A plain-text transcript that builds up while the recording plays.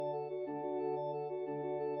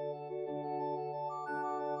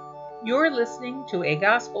You're listening to a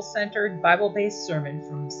gospel-centered, Bible-based sermon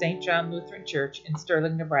from St. John Lutheran Church in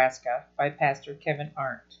Sterling, Nebraska by Pastor Kevin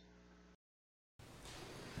Arndt.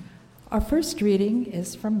 Our first reading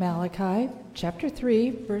is from Malachi, chapter 3,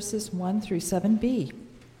 verses 1 through 7b.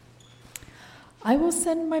 I will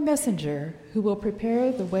send my messenger who will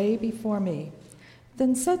prepare the way before me.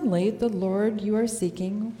 Then suddenly the Lord you are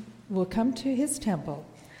seeking will come to his temple.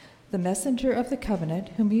 The messenger of the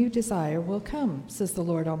covenant whom you desire will come, says the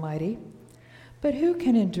Lord Almighty. But who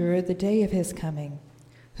can endure the day of his coming?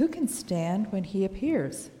 Who can stand when he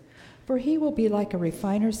appears? For he will be like a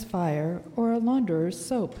refiner's fire or a launderer's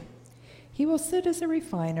soap. He will sit as a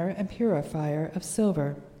refiner and purifier of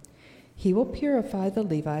silver. He will purify the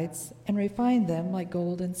Levites and refine them like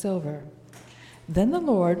gold and silver. Then the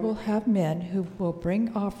Lord will have men who will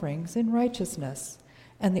bring offerings in righteousness,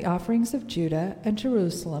 and the offerings of Judah and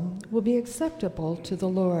Jerusalem will be acceptable to the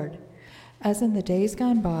Lord, as in the days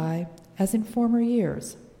gone by, as in former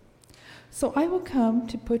years. So I will come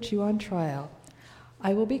to put you on trial.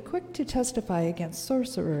 I will be quick to testify against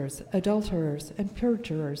sorcerers, adulterers, and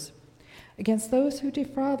perjurers, against those who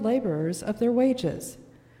defraud laborers of their wages,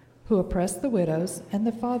 who oppress the widows and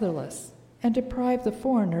the fatherless, and deprive the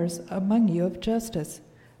foreigners among you of justice.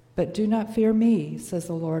 But do not fear me, says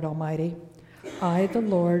the Lord Almighty. I, the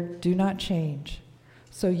Lord, do not change.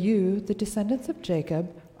 So you, the descendants of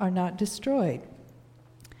Jacob, are not destroyed.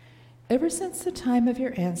 Ever since the time of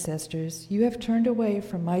your ancestors, you have turned away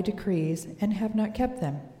from my decrees and have not kept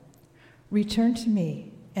them. Return to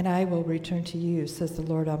me, and I will return to you, says the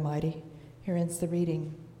Lord Almighty. Here ends the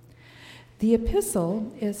reading. The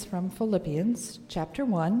epistle is from Philippians, chapter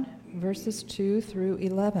 1, verses 2 through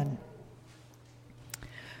 11.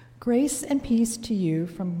 Grace and peace to you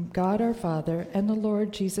from God our Father and the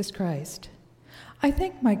Lord Jesus Christ. I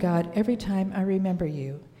thank my God every time I remember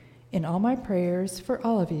you. In all my prayers for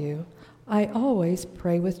all of you, I always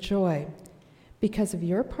pray with joy, because of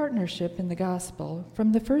your partnership in the gospel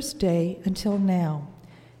from the first day until now,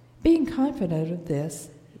 being confident of this,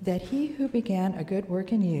 that he who began a good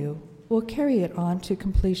work in you will carry it on to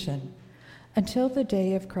completion, until the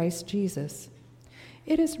day of Christ Jesus.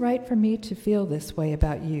 It is right for me to feel this way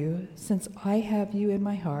about you, since I have you in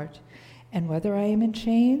my heart, and whether I am in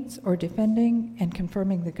chains or defending and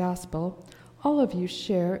confirming the gospel, all of you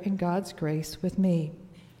share in God's grace with me.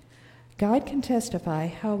 God can testify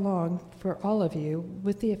how long for all of you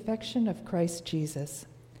with the affection of Christ Jesus.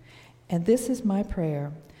 And this is my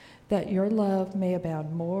prayer, that your love may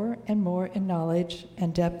abound more and more in knowledge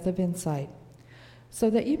and depth of insight, so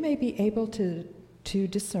that you may be able to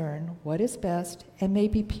discern what is best and may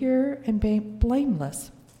be pure and blameless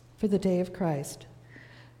for the day of Christ,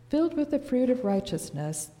 filled with the fruit of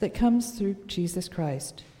righteousness that comes through Jesus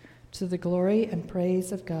Christ, to the glory and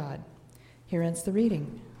praise of God. Here ends the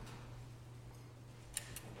reading.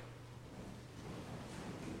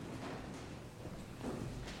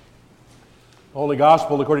 Holy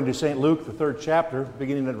Gospel according to St. Luke, the 3rd chapter,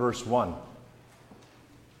 beginning at verse 1.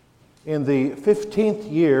 In the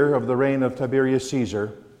 15th year of the reign of Tiberius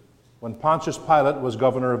Caesar, when Pontius Pilate was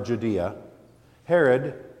governor of Judea,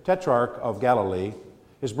 Herod, tetrarch of Galilee,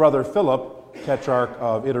 his brother Philip, tetrarch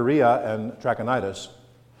of Iturea and Trachonitis,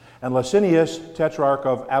 and Licinius, tetrarch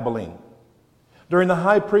of Abilene, during the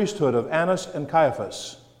high priesthood of Annas and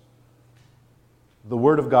Caiaphas, the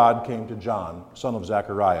word of God came to John, son of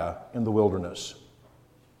Zechariah, in the wilderness.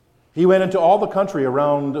 He went into all the country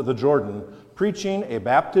around the Jordan, preaching a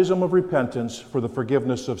baptism of repentance for the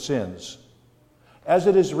forgiveness of sins. As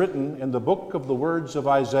it is written in the book of the words of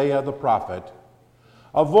Isaiah the prophet,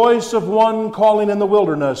 a voice of one calling in the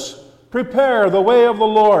wilderness, prepare the way of the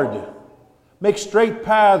Lord, make straight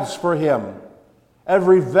paths for him.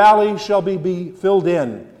 Every valley shall be filled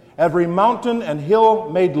in, every mountain and hill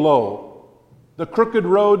made low. The crooked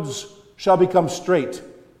roads shall become straight,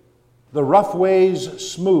 the rough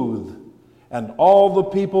ways smooth, and all the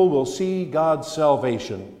people will see God's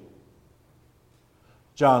salvation.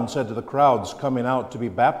 John said to the crowds coming out to be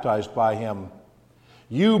baptized by him,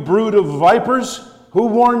 you brood of vipers, who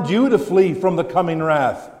warned you to flee from the coming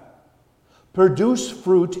wrath? Produce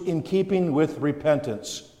fruit in keeping with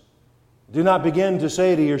repentance. Do not begin to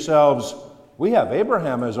say to yourselves, we have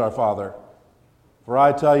Abraham as our father. For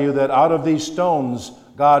I tell you that out of these stones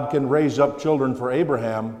God can raise up children for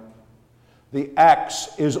Abraham. The axe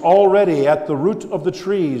is already at the root of the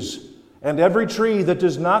trees, and every tree that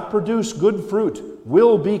does not produce good fruit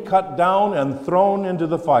will be cut down and thrown into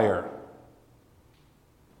the fire.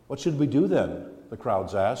 What should we do then? The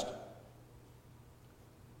crowds asked.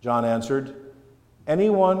 John answered,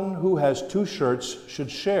 anyone who has 2 shirts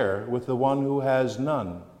should share with the one who has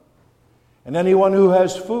none. and anyone who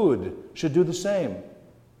has food should do the same.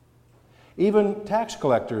 Even tax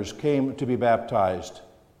collectors came to be baptized.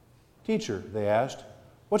 Teacher, they asked,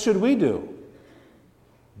 what should we do?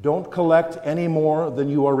 Don't collect any more than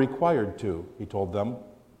you are required to, he told them.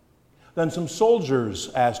 Then some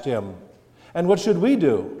soldiers asked him, and what should we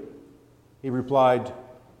do? He replied,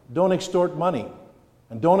 don't extort money,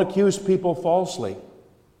 and don't accuse people falsely.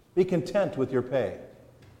 Be content with your pay.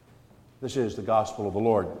 This is the gospel of the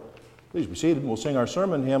Lord. Please be seated, and we'll sing our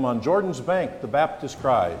sermon hymn on Jordan's Bank, the Baptist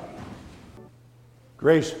Cry.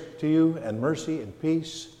 Grace to you, and mercy and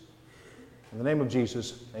peace. In the name of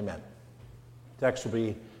Jesus, amen. The text will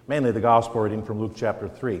be mainly the gospel reading from Luke chapter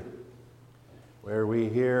 3, where we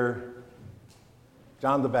hear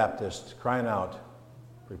John the Baptist crying out,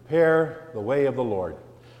 prepare the way of the Lord.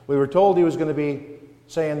 We were told he was going to be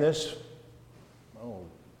saying this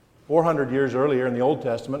 400 years earlier in the Old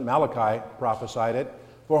Testament. Malachi prophesied it.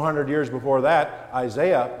 400 years before that,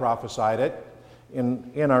 Isaiah prophesied it.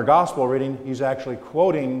 In our gospel reading, he's actually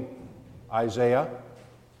quoting Isaiah.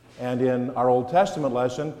 And in our Old Testament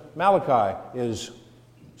lesson, Malachi is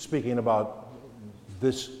speaking about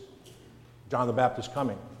this John the Baptist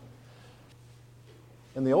coming.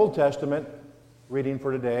 In the Old Testament reading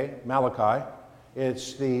for today, Malachi,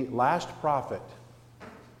 it's the last prophet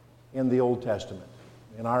in the Old Testament.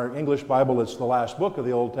 In our English Bible, it's the last book of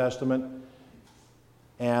the Old Testament,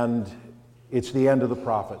 and it's the end of the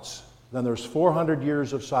prophets. Then there's 400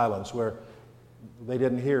 years of silence where they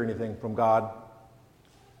didn't hear anything from God.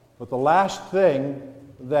 But the last thing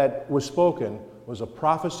that was spoken was a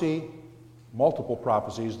prophecy, multiple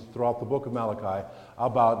prophecies throughout the book of Malachi,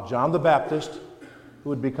 about John the Baptist, who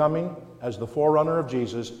would be coming as the forerunner of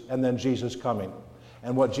Jesus, and then Jesus coming,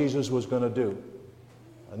 and what Jesus was going to do.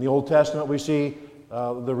 In the Old Testament, we see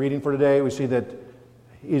the reading for today, we see that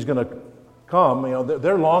he's going to come. You know,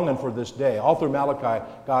 they're longing for this day. All through Malachi,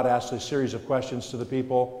 God asks a series of questions to the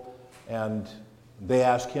people, and they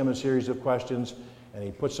ask him a series of questions, and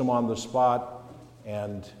he puts them on the spot,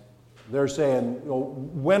 and they're saying,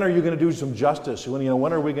 when are you going to do some justice?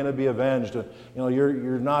 When are we going to be avenged?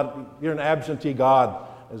 You're an absentee God,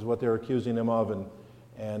 is what they're accusing him of,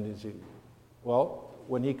 and he's, well,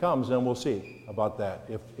 when he comes, then we'll see about that.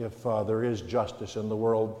 If there is justice in the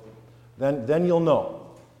world, then you'll know.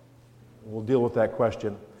 We'll deal with that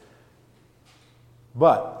question.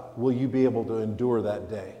 But will you be able to endure that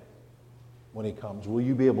day when he comes? Will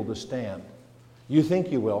you be able to stand? You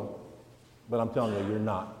think you will, but I'm telling you, you're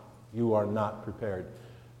not. You are not prepared.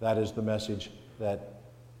 That is the message that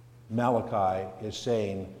Malachi is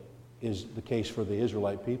saying is the case for the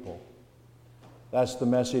Israelite people. That's the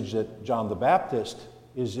message that John the Baptist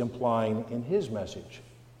is implying in his message.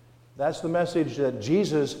 That's the message that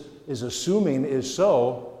Jesus is assuming is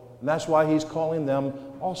so, and that's why he's calling them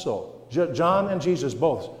also. John and Jesus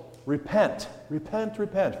both, repent, repent,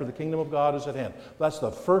 repent, for the kingdom of God is at hand. That's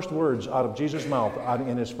the first words out of Jesus' mouth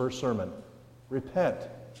in his first sermon. Repent,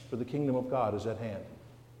 for the kingdom of God is at hand.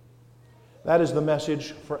 That is the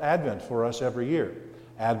message for Advent for us every year.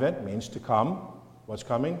 Advent means to come. What's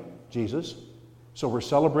coming? Jesus. So we're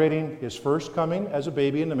celebrating his first coming as a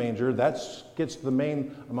baby in the manger. That gets the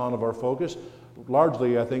main amount of our focus,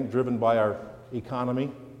 largely, I think, driven by our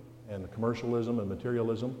economy and commercialism and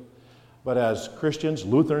materialism. But as Christians,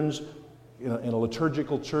 Lutherans, in a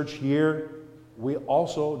liturgical church year, we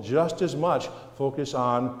also just as much focus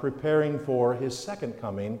on preparing for his second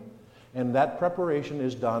coming, and that preparation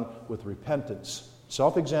is done with repentance,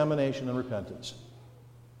 self-examination and repentance.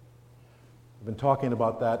 We've been talking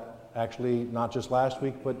about that actually not just last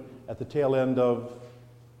week, but at the tail end of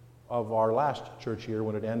our last church year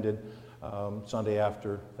when it ended Sunday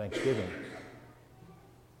after Thanksgiving.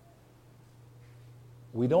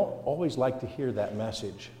 We don't always like to hear that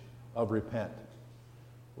message of repent.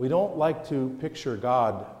 We don't like to picture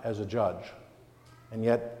God as a judge, and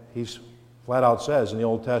yet he's flat out says in the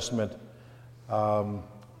Old Testament,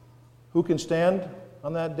 who can stand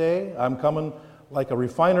on that day? I'm coming like a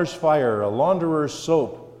refiner's fire, a launderer's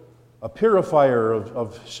soap, a purifier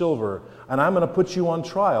of silver, and I'm going to put you on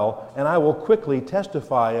trial, and I will quickly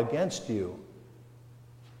testify against you.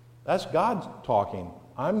 That's God talking.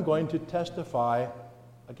 I'm going to testify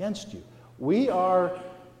against you. We are,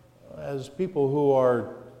 as people who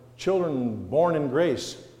are children born in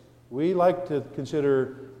grace, we like to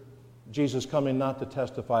consider Jesus coming not to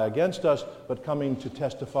testify against us, but coming to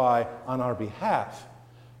testify on our behalf,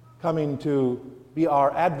 coming to be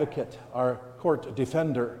our advocate, our court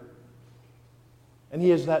defender. And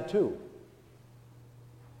he is that too.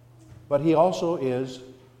 But he also is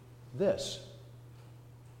this.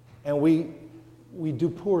 And we do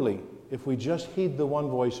poorly if we just heed the one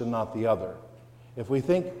voice and not the other, if we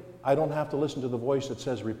think, I don't have to listen to the voice that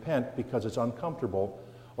says repent because it's uncomfortable,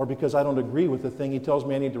 or because I don't agree with the thing he tells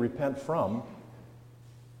me I need to repent from,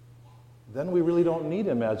 then we really don't need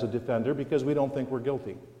him as a defender because we don't think we're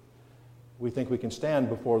guilty. We think we can stand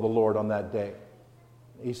before the Lord on that day.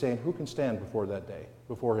 He's saying, who can stand before that day,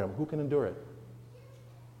 before him? Who can endure it?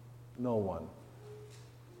 No one.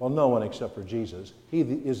 Well, no one except for Jesus. He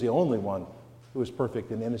is the only one who is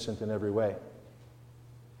perfect and innocent in every way.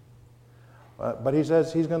 But he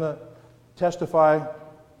says he's going to testify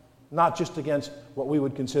not just against what we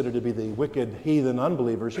would consider to be the wicked heathen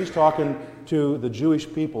unbelievers. He's talking to the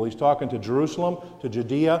Jewish people. He's talking to Jerusalem, to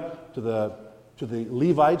Judea, to the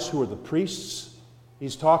Levites who are the priests.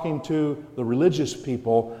 He's talking to the religious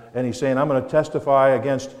people, and he's saying, I'm going to testify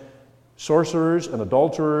against sorcerers and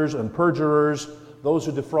adulterers and perjurers, those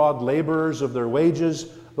who defraud laborers of their wages,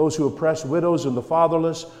 those who oppress widows and the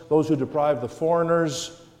fatherless, those who deprive the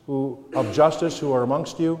foreigners of justice who are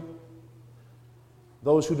amongst you,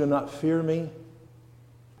 those who do not fear me.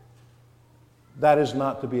 That is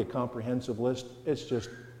not to be a comprehensive list. It's just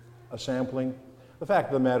a sampling. The fact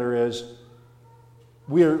of the matter is,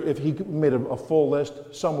 if he made a full list,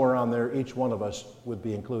 somewhere on there, each one of us would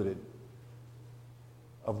be included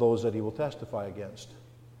of those that he will testify against.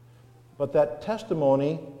 But that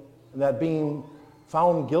testimony and that being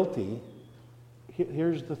found guilty,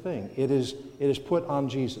 here's the thing. It is put on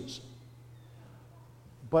Jesus.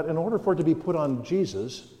 But in order for it to be put on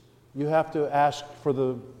Jesus, you have to ask for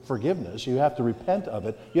the forgiveness. You have to repent of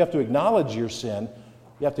it. You have to acknowledge your sin.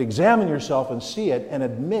 You have to examine yourself and see it and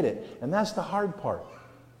admit it. And that's the hard part.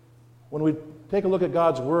 When we take a look at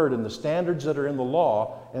God's Word and the standards that are in the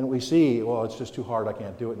law, and we see, well, it's just too hard, I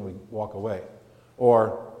can't do it, and we walk away.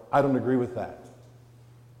 Or, I don't agree with that.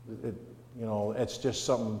 It's just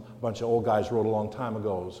something a bunch of old guys wrote a long time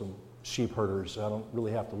ago, some sheep herders. I don't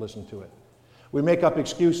really have to listen to it. We make up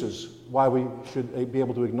excuses why we should be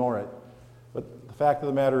able to ignore it. But the fact of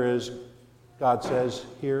the matter is, God says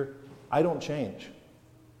here, I don't change.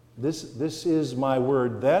 This is my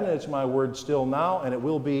word then, it's my word still now, and it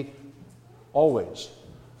will be always.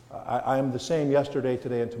 I am the same yesterday,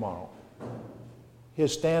 today, and tomorrow.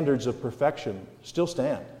 His standards of perfection still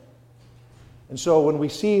stand. And so when we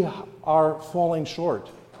see our falling short,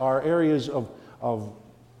 our areas of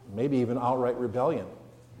maybe even outright rebellion,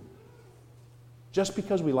 just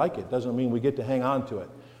because we like it doesn't mean we get to hang on to it.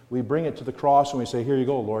 We bring it to the cross and we say, here you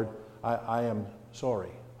go, Lord. I am sorry.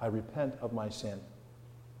 I repent of my sin.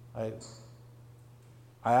 I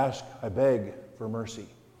ask, I beg for mercy.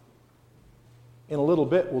 In a little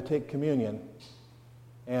bit, we'll take communion.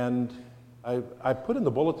 And I put in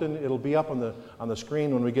the bulletin, it'll be up on the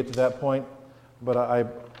screen when we get to that point. But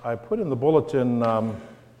I put in the bulletin,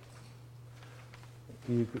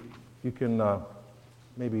 you can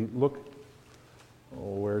maybe look.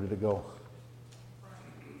 Oh, where did it go?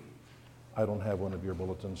 I don't have one of your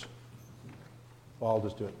bulletins. Well, I'll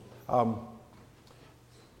just do it.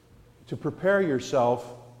 To prepare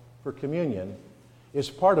yourself for communion is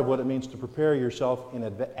part of what it means to prepare yourself in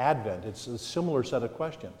Advent. It's a similar set of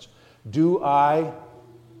questions. Do I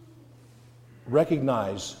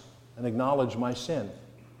recognize and acknowledge my sin?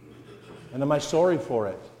 And am I sorry for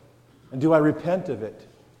it? And do I repent of it?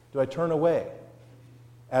 Do I turn away?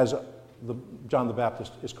 As John the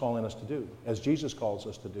Baptist is calling us to do, as Jesus calls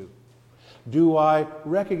us to do. Do I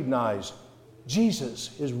recognize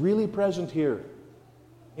Jesus is really present here,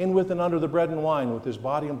 in, with, and under the bread and wine with his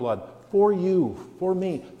body and blood, for you, for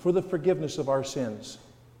me, for the forgiveness of our sins?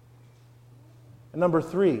 And number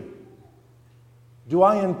 3, do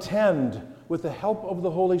I intend, with the help of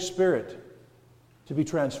the Holy Spirit, to be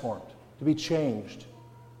transformed, to be changed,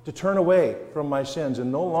 to turn away from my sins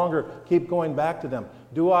and no longer keep going back to them?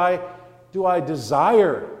 Do I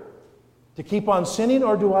desire to keep on sinning,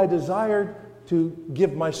 or do I desire to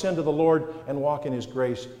give my sin to the Lord and walk in his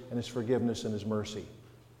grace and his forgiveness and his mercy?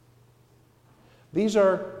 These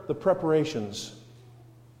are the preparations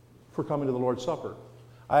for coming to the Lord's Supper.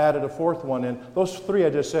 I added a 4th one in. Those 3 I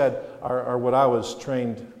just said are what I was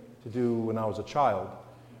trained to do when I was a child,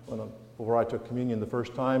 before I took communion the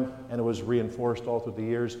first time, and it was reinforced all through the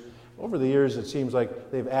years. Over the years, it seems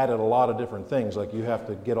like they've added a lot of different things, like you have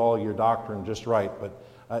to get all your doctrine just right, but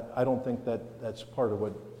I don't think that's part of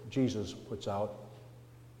what Jesus puts out.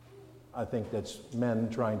 I think that's men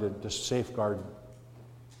trying to just safeguard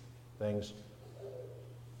things.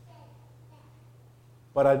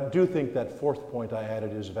 But I do think that 4th point I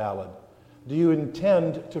added is valid. Do you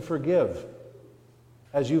intend to forgive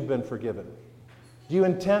as you've been forgiven? Do you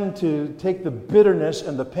intend to take the bitterness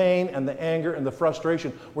and the pain and the anger and the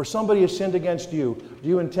frustration where somebody has sinned against you? Do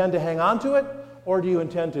you intend to hang on to it, or do you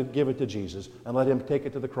intend to give it to Jesus and let him take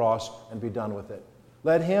it to the cross and be done with it?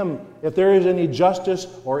 Let him, if there is any justice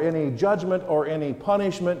or any judgment or any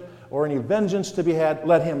punishment or any vengeance to be had,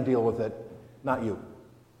 let him deal with it, not you.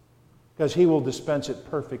 Because he will dispense it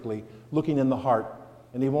perfectly, looking in the heart,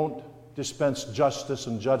 and he won't dispense justice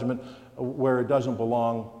and judgment where it doesn't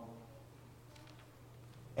belong.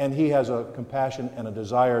 And he has a compassion and a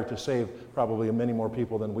desire to save probably many more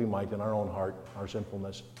people than we might in our own heart, our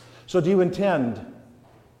sinfulness. So do you intend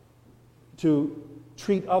to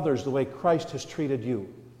treat others the way Christ has treated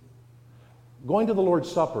you? Going to the Lord's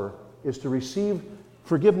Supper is to receive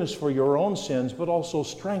forgiveness for your own sins, but also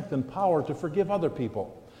strength and power to forgive other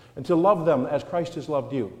people and to love them as Christ has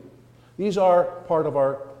loved you. These are part of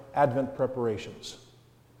our Advent preparations.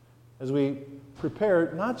 As we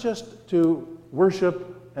prepare not just to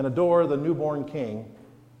worship and adore the newborn King,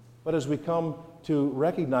 but as we come to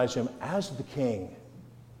recognize him as the King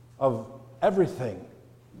of everything,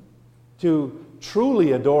 to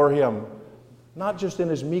truly adore him, not just in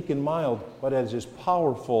his meek and mild, but as his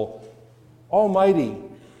powerful, almighty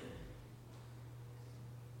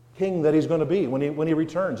King that he's going to be when he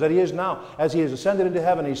returns, that he is now. As he has ascended into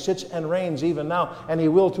heaven, he sits and reigns even now, and he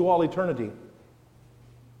will to all eternity.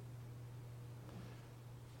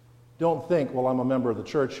 Don't think, well, I'm a member of the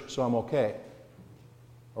church, so I'm okay.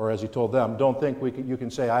 Or as he told them, don't think you can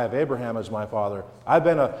say, I have Abraham as my father. I've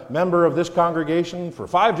been a member of this congregation for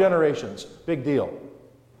 5 generations. Big deal.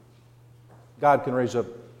 God can raise up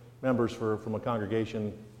members from a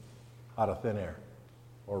congregation out of thin air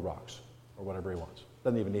or rocks or whatever he wants.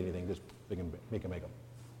 Doesn't even need anything, just he can make them.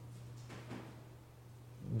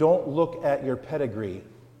 Don't look at your pedigree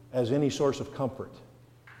as any source of comfort.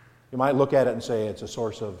 You might look at it and say it's a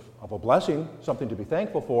source of a blessing, something to be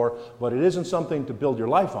thankful for, but it isn't something to build your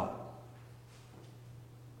life on.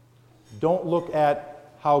 Don't look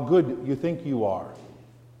at how good you think you are.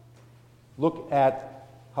 Look at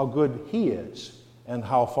how good he is and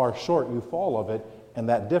how far short you fall of it, and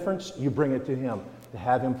that difference, you bring it to him, to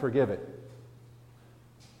have him forgive it.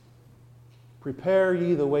 Prepare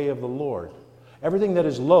ye the way of the Lord. Everything that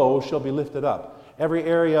is low shall be lifted up. Every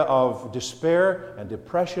area of despair and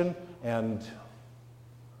depression and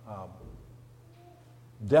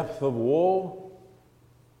depth of woe,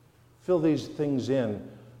 fill these things in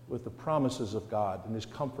with the promises of God and his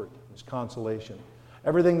comfort, his consolation.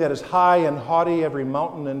 Everything that is high and haughty, every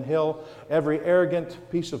mountain and hill, every arrogant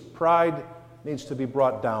piece of pride needs to be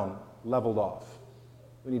brought down, leveled off.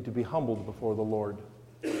 We need to be humbled before the Lord.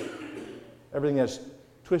 Everything that's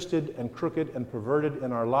twisted and crooked and perverted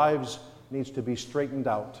in our lives needs to be straightened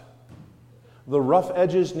out. The rough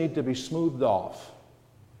edges need to be smoothed off.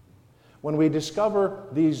 When we discover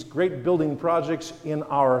these great building projects in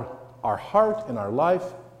our heart, in our life,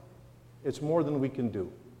 it's more than we can do.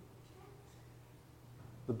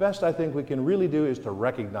 The best I think we can really do is to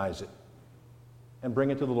recognize it and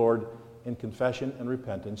bring it to the Lord in confession and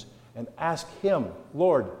repentance and ask him,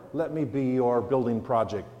 Lord, let me be your building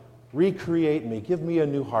project. Recreate me. Give me a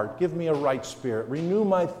new heart. Give me a right spirit. Renew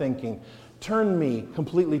my thinking. Turn me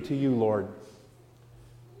completely to you, Lord.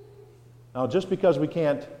 Now, just because we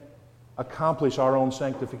can't accomplish our own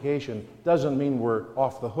sanctification doesn't mean we're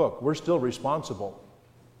off the hook. We're still responsible.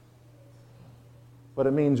 But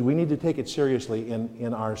it means we need to take it seriously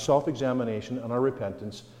in our self-examination and our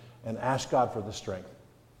repentance and ask God for the strength.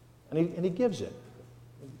 And he gives it.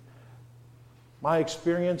 My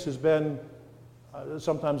experience has been,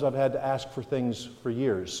 sometimes I've had to ask for things for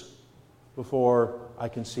years before I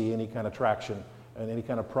can see any kind of traction and any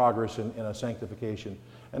kind of progress in a sanctification.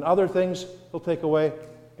 And other things he'll take away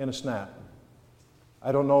in a snap.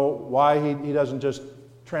 I don't know why he doesn't just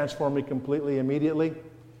transform me completely immediately.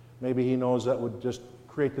 Maybe he knows that would just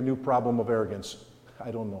create the new problem of arrogance. I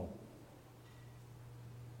don't know.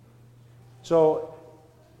 So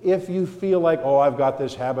if you feel like, oh, I've got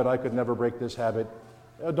this habit, I could never break this habit,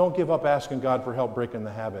 don't give up asking God for help breaking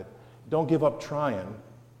the habit. Don't give up trying.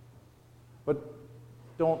 But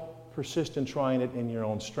don't persist in trying it in your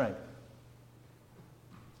own strength.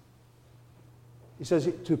 He says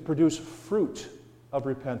to produce fruit of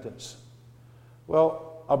repentance.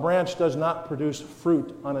 Well, a branch does not produce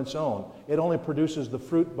fruit on its own. It only produces the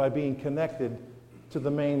fruit by being connected to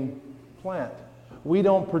the main plant. We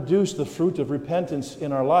don't produce the fruit of repentance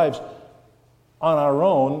in our lives on our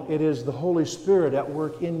own. It is the Holy Spirit at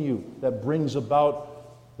work in you that brings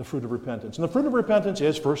about the fruit of repentance. And the fruit of repentance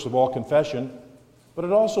is, first of all, confession, but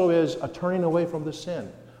it also is a turning away from the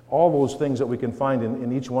sin. All those things that we can find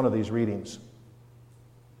in each one of these readings.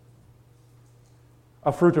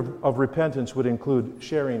 A fruit of repentance would include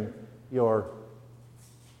sharing your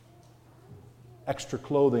extra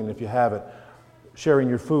clothing if you have it, sharing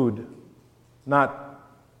your food, not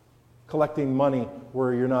collecting money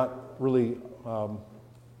where you're not really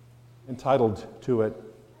entitled to it.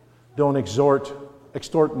 Don't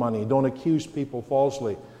extort money. Don't accuse people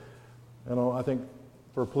falsely. I think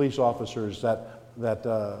for police officers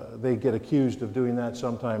that they get accused of doing that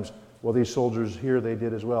sometimes. Well, these soldiers here, they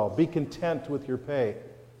did as well. Be content with your pay.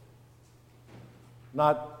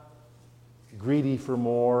 Not greedy for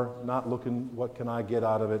more, not looking, what can I get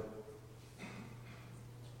out of it?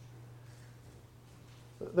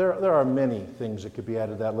 There are many things that could be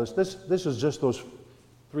added to that list. This is just those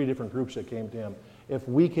 3 different groups that came to him. If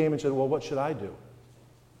we came and said, well, what should I do?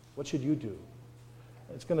 What should you do?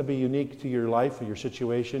 It's going to be unique to your life, or your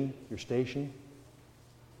situation, your station,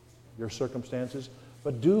 your circumstances.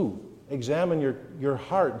 But do examine your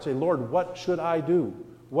heart and say, Lord, what should I do?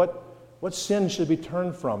 What sin should be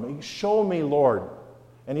turned from? Show me, Lord.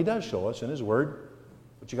 And he does show us in his word,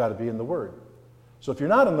 but you got to be in the word. So if you're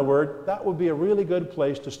not in the word, that would be a really good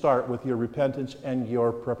place to start with your repentance and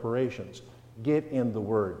your preparations. Get in the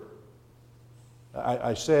word.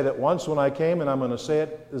 I said it once when I came, and I'm going to say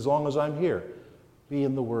it as long as I'm here. Be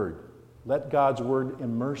in the word. Let God's word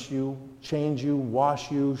immerse you, change you,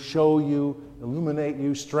 wash you, show you, illuminate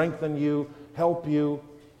you, strengthen you, help you,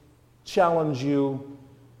 challenge you,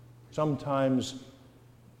 sometimes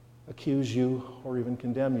accuse you or even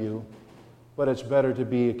condemn you. But it's better to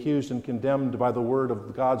be accused and condemned by the word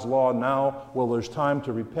of God's law now, while there's time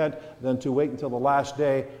to repent, than to wait until the last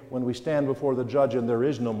day when we stand before the judge and there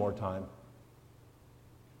is no more time.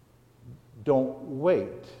 Don't wait.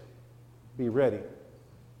 Be ready.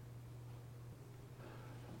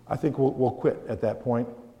 I think we'll quit at that point.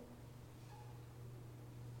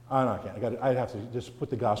 Oh, no, I can't. I have to just put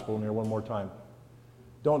the gospel in there one more time.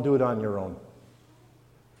 Don't do it on your own.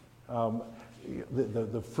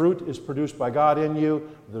 The fruit is produced by God in you.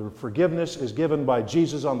 The forgiveness is given by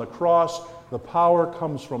Jesus on the cross. The power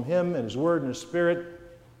comes from him and his word and his spirit.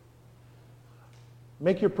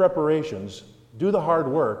 Make your preparations. Do the hard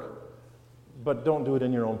work, but don't do it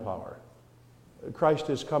in your own power. Christ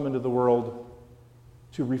has come into the world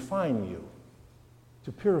to refine you,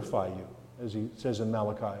 to purify you, as he says in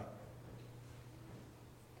Malachi.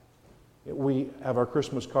 We have our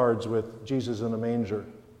Christmas cards with Jesus in a manger.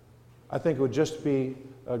 I think it would just be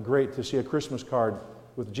great to see a Christmas card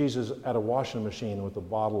with Jesus at a washing machine with a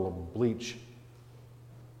bottle of bleach.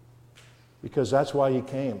 Because that's why he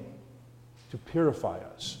came, to purify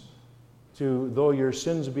us. Though your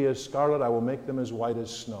sins be as scarlet, I will make them as white as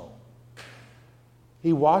snow.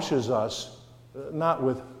 He washes us not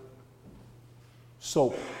with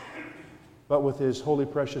soap, but with his holy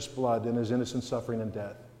precious blood and his innocent suffering and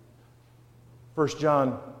death. 1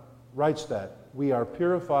 John writes that we are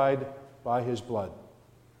purified by his blood.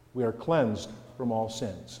 We are cleansed from all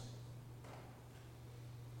sins.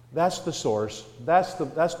 That's the source, that's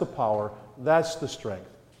the power, that's the strength.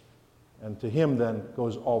 And to him then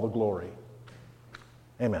goes all the glory.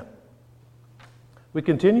 Amen. We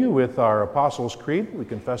continue with our Apostles' Creed. We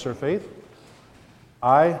confess our faith.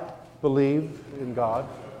 I believe in God,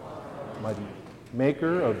 mighty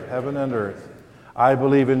maker of heaven and earth. I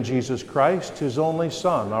believe in Jesus Christ, his only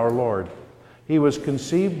Son, our Lord. He was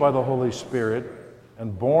conceived by the Holy Spirit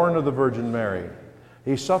and born of the Virgin Mary.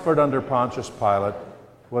 He suffered under Pontius Pilate,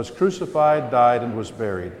 was crucified, died, and was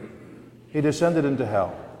buried. He descended into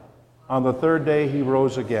hell. On the 3rd day he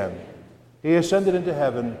rose again. He ascended into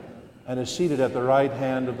heaven and is seated at the right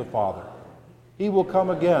hand of the Father. He will come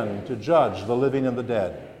again to judge the living and the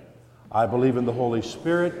dead. I believe in the Holy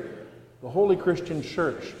Spirit, the holy Christian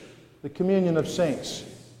church, the communion of saints,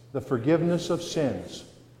 the forgiveness of sins,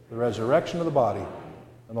 the resurrection of the body,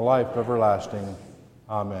 and the life everlasting.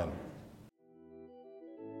 Amen.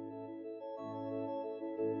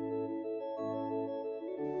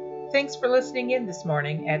 Thanks for listening in this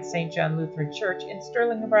morning at St. John Lutheran Church in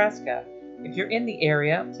Sterling, Nebraska. If you're in the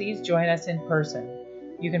area, please join us in person.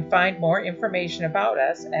 You can find more information about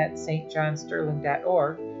us at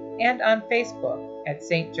stjohnsterling.org and on Facebook at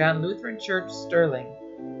St. John Lutheran Church Sterling.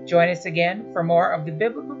 Join us again for more of the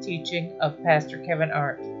biblical teaching of Pastor Kevin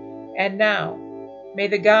Arndt. And now, may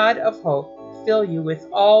the God of hope fill you with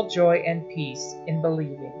all joy and peace in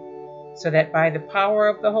believing, so that by the power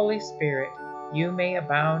of the Holy Spirit you may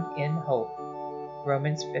abound in hope.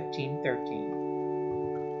 Romans 15:13.